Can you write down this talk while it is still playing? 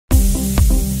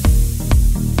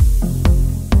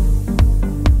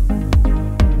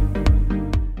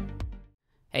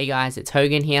Hey guys, it's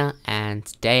Hogan here, and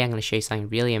today I'm going to show you something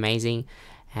really amazing.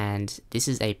 And this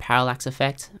is a parallax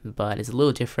effect, but it's a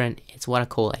little different. It's what I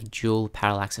call a dual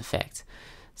parallax effect.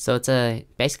 So it's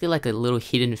basically like a little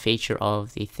hidden feature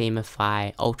of the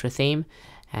Themify Ultra theme,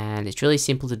 and it's really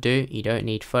simple to do. You don't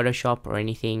need Photoshop or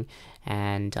anything,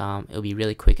 and it'll be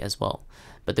really quick as well.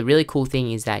 But the really cool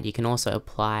thing is that you can also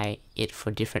apply it for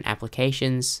different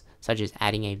applications, such as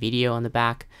adding a video on the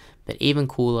back. But even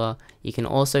cooler, you can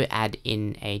also add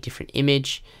in a different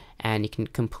image, and you can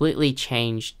completely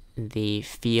change the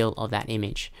feel of that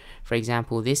image. For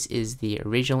example, this is the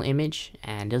original image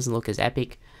and it doesn't look as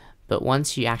epic, but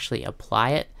once you actually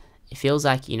apply it, it feels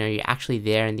like you're actually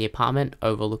there in the apartment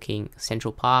overlooking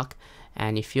Central Park,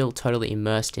 and you feel totally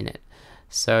immersed in it.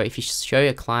 So if you show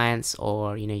your clients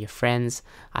or your friends,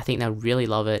 I think they'll really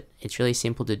love it. It's really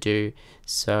simple to do.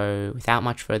 So without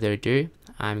much further ado,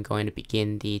 I'm going to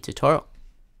begin the tutorial.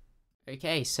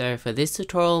 Okay, so for this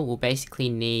tutorial, we'll basically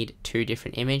need two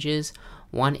different images.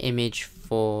 One image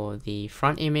for the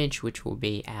front image, which will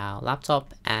be our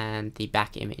laptop, and the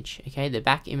back image. Okay, the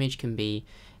back image can be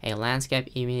a landscape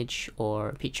image or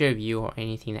a picture of you or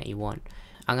anything that you want.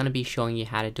 I'm going to be showing you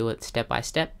how to do it step by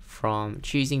step, from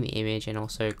choosing the image and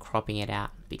also cropping it out,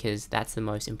 because that's the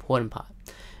most important part.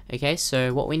 Okay,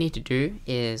 so what we need to do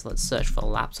is let's search for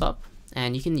laptop,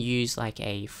 and you can use like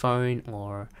a phone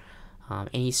or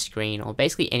any screen or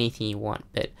basically anything you want,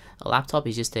 but a laptop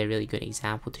is just a really good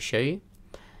example to show you.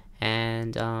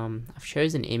 And I've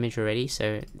chosen an image already,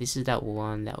 so this is that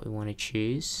one that we want to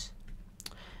choose,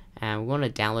 and we want to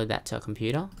download that to our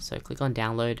computer. So click on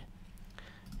download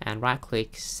and right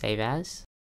click save as,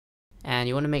 and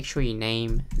you want to make sure you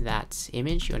name that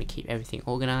image. You want to keep everything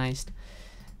organized.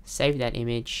 Save that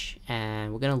image,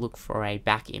 and we're going to look for a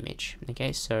back image.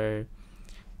 Okay, so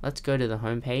let's go to the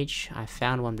home page. I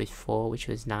found one before which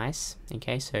was nice.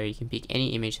 Okay, so you can pick any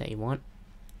image that you want.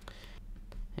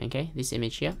 Okay, this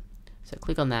image here, so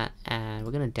click on that, and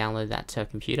we're going to download that to our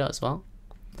computer as well.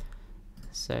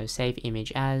 So save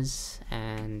image as,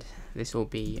 and this will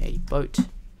be a boat.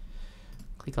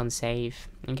 Click on save.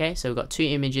 Okay, so we've got two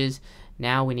images.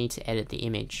 Now we need to edit the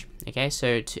image. Okay,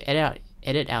 so to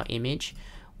edit our image,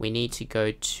 we need to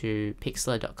go to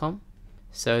pixlr.com.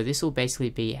 So this will basically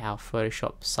be our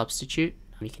Photoshop substitute.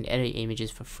 You can edit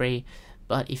images for free,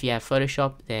 but if you have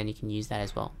Photoshop, then you can use that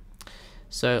as well.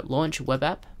 So launch web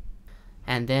app,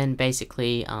 and then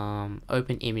basically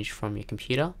open image from your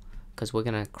computer, because we're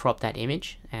going to crop that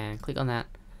image, and click on that.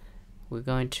 We're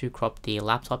going to crop the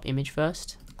laptop image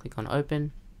first. Click on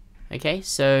open. Okay,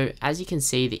 so as you can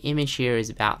see, the image here is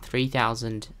about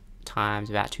 3000 times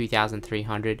about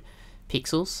 2300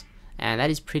 pixels, and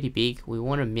that is pretty big. We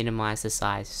want to minimize the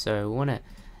size, so we want to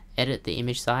edit the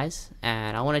image size,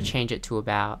 and I want to change it to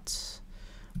about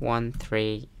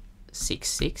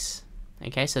 1366.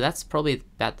 Okay, so that's probably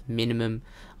about the minimum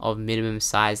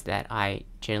size that I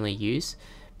generally use,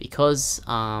 because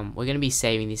we're going to be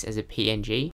saving this as a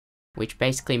PNG, which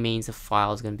basically means the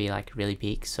file is going to be like really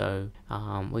big. So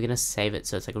we're going to save it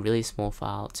so it's like a really small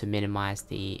file to minimize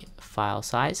the file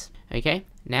size. Okay,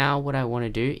 now what I want to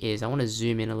do is I want to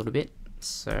zoom in a little bit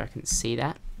so I can see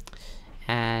that,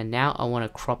 and now I want to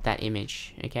crop that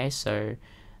image. Okay, so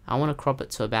I want to crop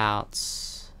it to about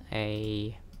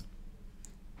a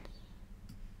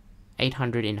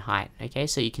 800 in height. Okay,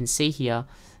 so you can see here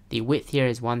the width here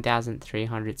is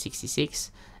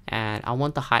 1366, and I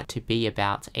want the height to be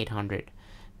about 800.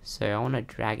 So I want to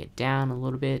drag it down a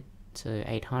little bit to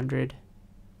 800.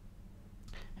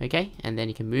 Okay, and then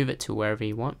you can move it to wherever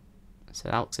you want. So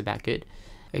that looks about good.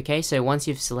 Okay, so once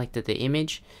you've selected the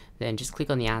image, then just click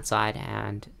on the outside,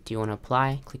 and do you want to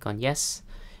apply? Click on yes.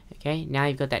 Okay, now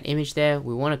you've got that image there.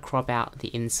 We want to crop out the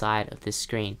inside of the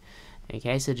screen.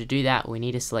 Okay, so to do that, we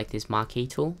need to select this marquee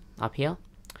tool up here,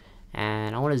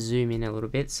 and I want to zoom in a little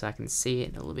bit so I can see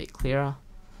it a little bit clearer.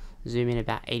 Zoom in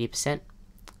about 80%,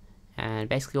 and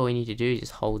basically all you need to do is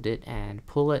just hold it and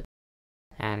pull it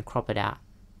and crop it out.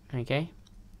 Okay,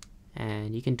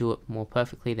 and you can do it more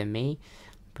perfectly than me,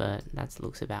 but that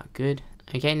looks about good.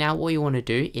 Okay, now what you want to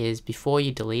do is, before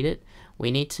you delete it,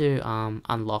 we need to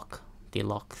unlock the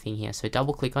lock thing here. So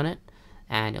double click on it,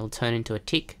 and it'll turn into a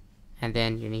tick, and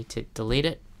then you need to delete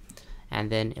it,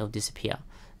 and then it'll disappear.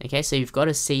 Okay, so you've got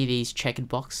to see these checkered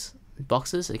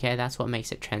boxes. Okay, that's what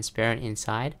makes it transparent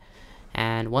inside.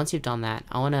 And once you've done that,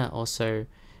 I want to also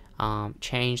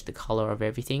change the color of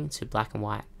everything to black and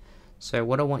white. So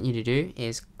what I want you to do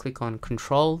is click on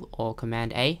Control or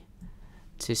Command A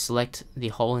to select the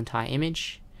whole entire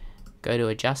image, go to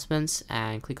adjustments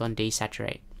and click on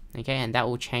desaturate. Okay, and that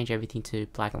will change everything to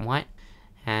black and white,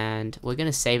 and we're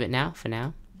going to save it now for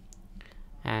now.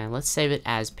 and let's save it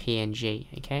as PNG.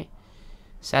 Okay,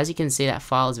 so as you can see, that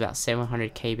file is about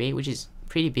 700 KB, which is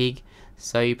pretty big,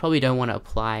 so you probably don't want to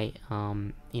apply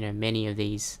many of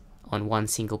these on one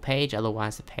single page,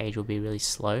 otherwise the page will be really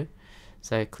slow.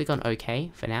 So click on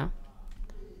OK for now,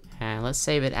 and let's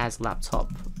save it as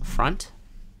laptop front,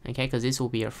 okay, because this will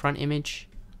be a front image.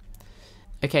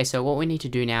 Okay, so what we need to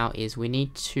do now is we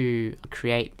need to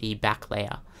create the back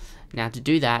layer. Now to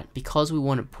do that, because we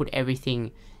want to put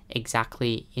everything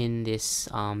exactly in this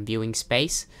viewing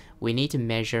space, we need to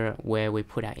measure where we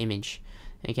put our image.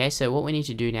 Okay, so what we need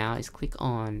to do now is click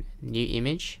on new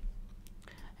image,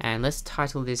 and let's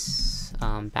title this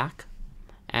back,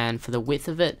 and for the width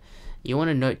of it, you want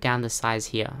to note down the size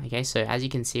here. Okay, so as you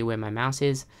can see where my mouse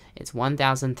is, it's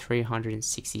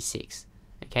 1366,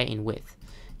 okay, in width.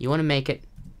 You want to make it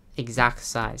exact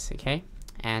size, okay,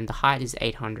 and the height is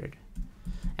 800.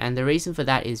 And the reason for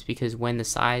that is because when the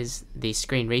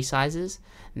screen resizes,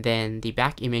 then the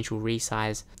back image will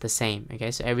resize the same.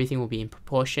 Okay, so everything will be in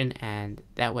proportion, and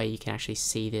that way you can actually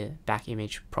see the back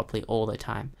image properly all the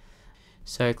time.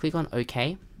 So click on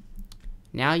OK.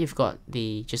 Now you've got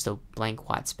just a blank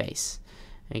white space.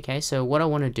 Okay, so what I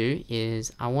want to do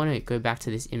is I want to go back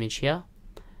to this image here,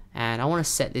 and I want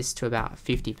to set this to about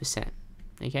 50%.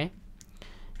 Okay,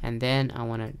 and then I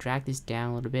want to drag this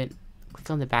down a little bit,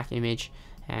 click on the back image,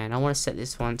 and I want to set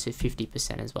this one to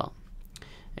 50% as well.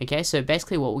 Okay, so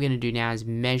basically what we're going to do now is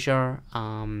measure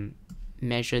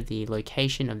the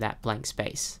location of that blank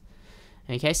space.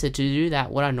 Okay, so to do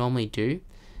that, what I normally do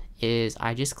is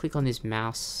I just click on this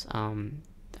mouse,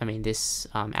 this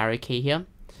arrow key here,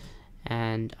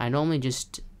 and I normally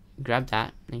just grab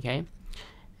that, okay,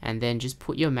 and then just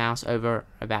put your mouse over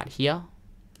about here,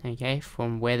 okay,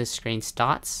 from where the screen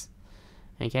starts.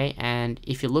 Okay, and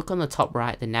if you look on the top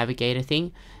right, the navigator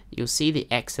thing, you'll see the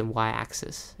X and Y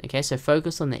axis. Okay, so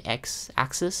focus on the X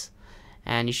axis,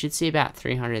 and you should see about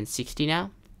 360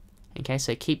 now. Okay,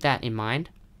 so keep that in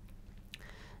mind.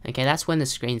 Okay, that's when the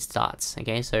screen starts.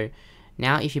 Okay, so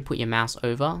now if you put your mouse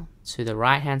over to the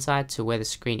right hand side to where the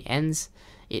screen ends,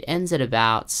 it ends at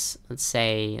about,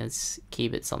 let's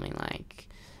keep it something like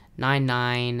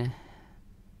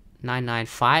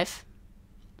 99995.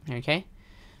 Okay,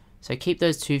 so keep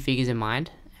those two figures in mind,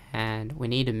 and we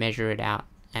need to measure it out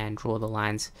and draw the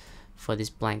lines for this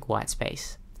blank white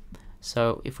space.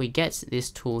 So if we get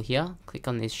this tool here, click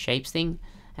on this shapes thing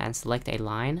and select a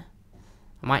line.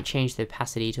 I might change the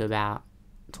opacity to about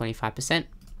 25%,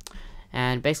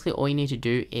 and basically all you need to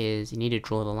do is you need to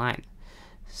draw the line.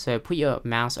 So put your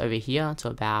mouse over here to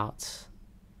about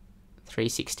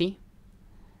 360,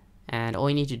 and all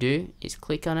you need to do is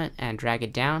click on it and drag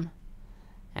it down,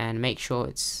 and make sure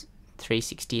it's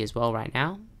 360 as well right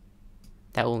now.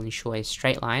 That will ensure a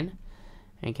straight line.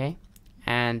 Okay,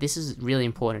 and this is really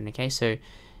important. Okay, so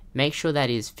make sure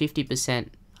that is 50%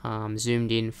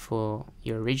 zoomed in for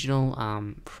your original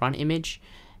front image,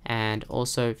 and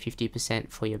also 50%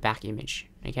 for your back image.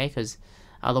 Okay, because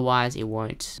otherwise the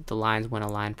lines won't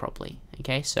align properly.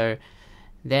 Okay, so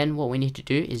then what we need to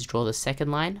do is draw the second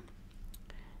line,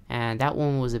 and that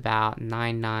one was about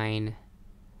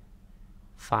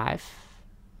 995.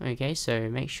 Okay, so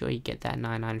make sure you get that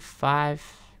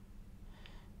 995,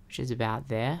 which is about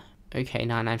there. Okay,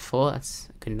 994, that's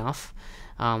good enough.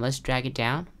 Let's drag it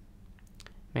down,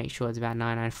 make sure it's about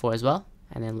 994 as well,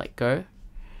 and then let go.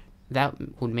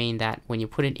 That would mean that when you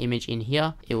put an image in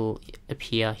here, it will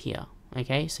appear here.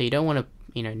 Okay, so you don't want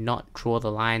to not draw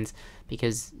the lines,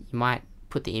 because you might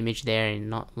put the image there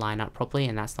and not line up properly,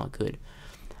 and that's not good.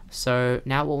 So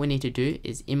now what we need to do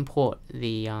is import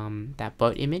that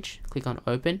boat image. Click on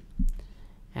open,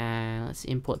 and let's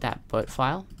import that boat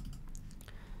file.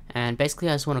 And basically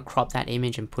I just want to crop that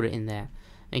image and put it in there.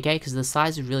 Okay, because the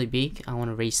size is really big, I want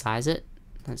to resize it.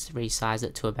 Let's resize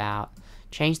it to about,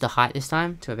 change the height this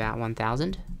time to about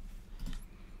 1000.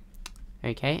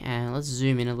 Okay, and let's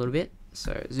zoom in a little bit.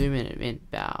 So zoom in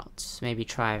about, maybe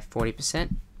try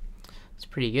 40%. It's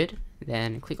pretty good.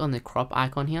 Then click on the crop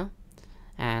icon here,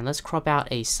 and let's crop out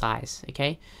a size.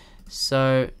 Okay,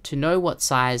 so to know what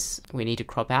size we need to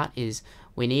crop out is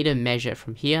we need to measure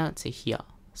from here to here.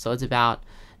 So it's about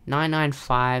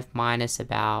 995 minus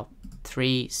about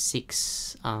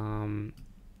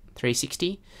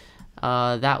 360.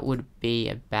 That would be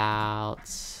about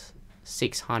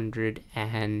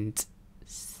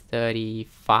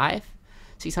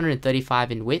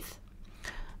 635 in width.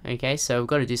 Okay, so we've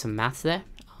got to do some maths there.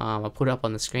 I'll put it up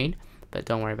on the screen, but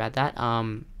don't worry about that.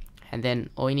 And then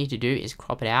all you need to do is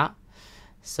crop it out.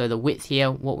 So the width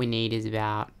here, what we need is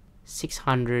about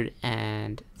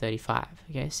 635.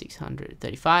 Okay,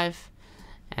 635,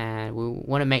 and we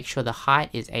want to make sure the height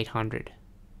is 800.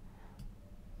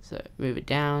 So move it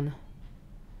down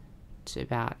to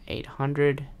about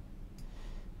 800.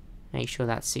 Make sure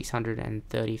that's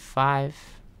 635.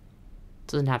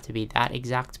 Doesn't have to be that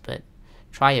exact, but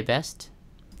try your best.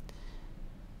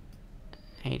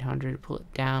 800, pull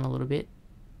it down a little bit.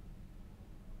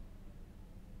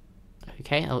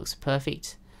 Okay, that looks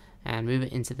perfect. And move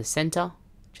it into the center,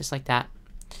 just like that.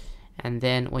 And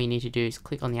then what you need to do is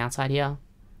click on the outside here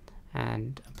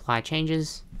and apply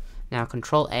changes. Now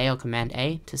Control A or Command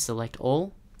A to select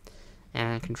all,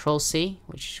 and Control C,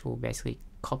 which will basically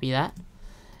copy that.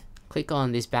 Click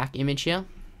on this back image here,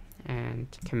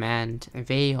 and Command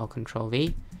V or Control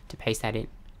V to paste that in.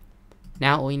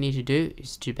 Now all you need to do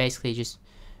is to basically just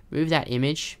move that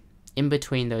image in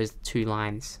between those two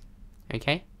lines.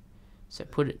 Okay, so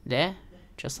put it there,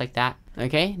 just like that.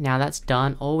 Okay, now that's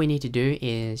done. All we need to do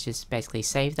is just basically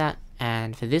save that.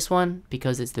 And for this one,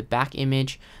 because it's the back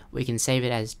image, we can save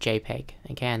it as JPEG.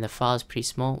 Okay, and the file is pretty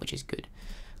small, which is good.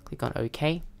 Click on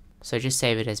OK. So just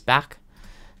save it as back.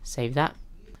 Save that.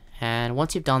 And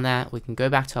once you've done that, we can go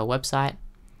back to our website.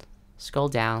 Scroll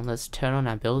down. Let's turn on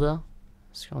our builder.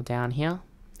 Scroll down here.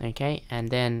 Okay,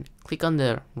 and then click on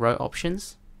the row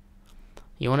options.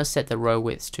 You want to set the row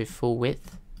widths to full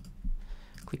width.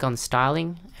 Click on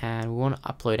styling, and we want to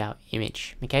upload our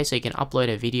image. Okay, so you can upload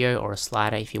a video or a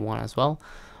slider if you want as well,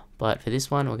 but for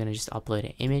this one we're going to just upload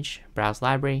an image. Browse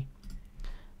library,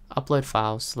 upload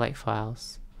files, select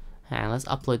files, and let's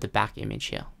upload the back image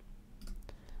here.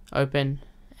 Open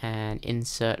and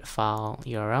insert file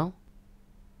URL.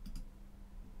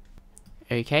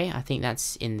 Okay, I think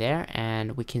that's in there,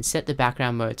 and we can set the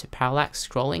background mode to parallax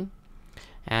scrolling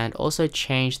and also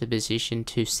change the position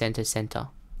to center.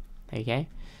 Okay,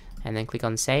 and then click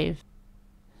on save.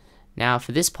 Now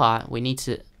for this part we need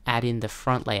to add in the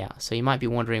front layout. So you might be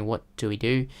wondering, what do we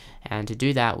do? And to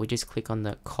do that, we just click on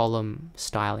the column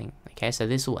styling. Okay, so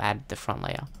this will add the front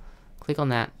layer. Click on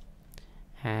that,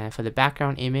 and for the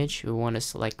background image we want to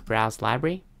select browse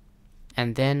library,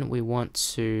 and then we want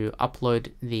to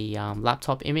upload the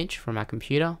laptop image from our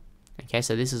computer. Okay,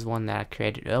 so this is one that I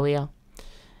created earlier,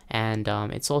 and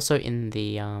it's also in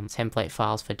the template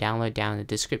files for download down in the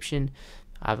description.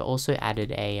 I've also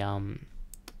added a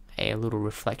little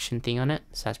reflection thing on it,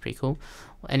 so that's pretty cool.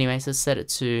 Well, anyways, let's set it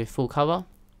to full cover.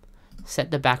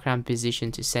 Set the background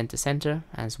position to center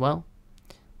as well.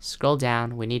 Scroll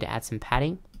down, we need to add some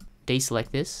padding.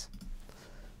 Deselect this.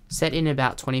 Set in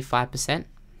about 25%.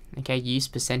 Okay, use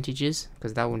percentages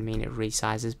because that would mean it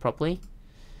resizes properly.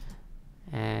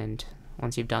 And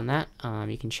once you've done that,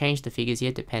 you can change the figures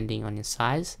here depending on your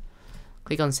size.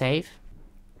 Click on save.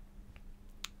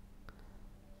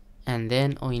 And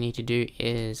then all you need to do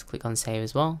is click on save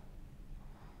as well.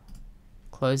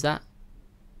 Close that.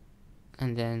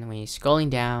 And then when you're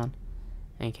scrolling down,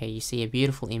 okay, you see a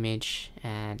beautiful image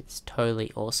and it's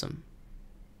totally awesome.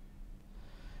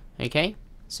 Okay,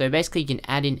 so basically you can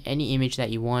add in any image that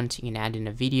you want. You can add in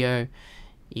a video,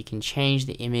 you can change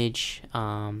the image,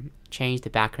 change the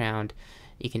background.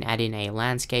 You can add in a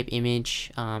landscape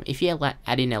image. If you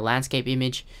add in a landscape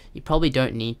image, you probably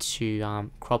don't need to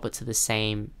crop it to the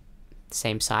same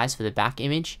size for the back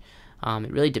image.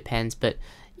 It really depends, but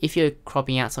if you're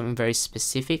cropping out something very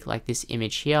specific like this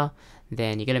image here,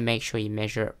 then you're going to make sure you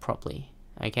measure it properly.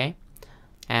 Okay,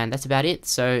 and that's about it.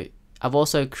 So I've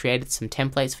also created some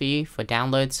templates for you for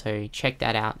download, so check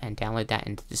that out and download that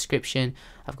in the description.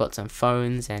 I've got some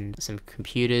phones and some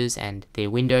computers and the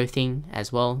window thing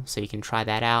as well, so you can try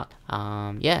that out.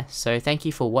 Yeah, so thank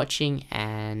you for watching,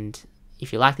 and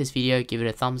if you like this video, give it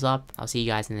a thumbs up. I'll see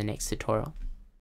you guys in the next tutorial.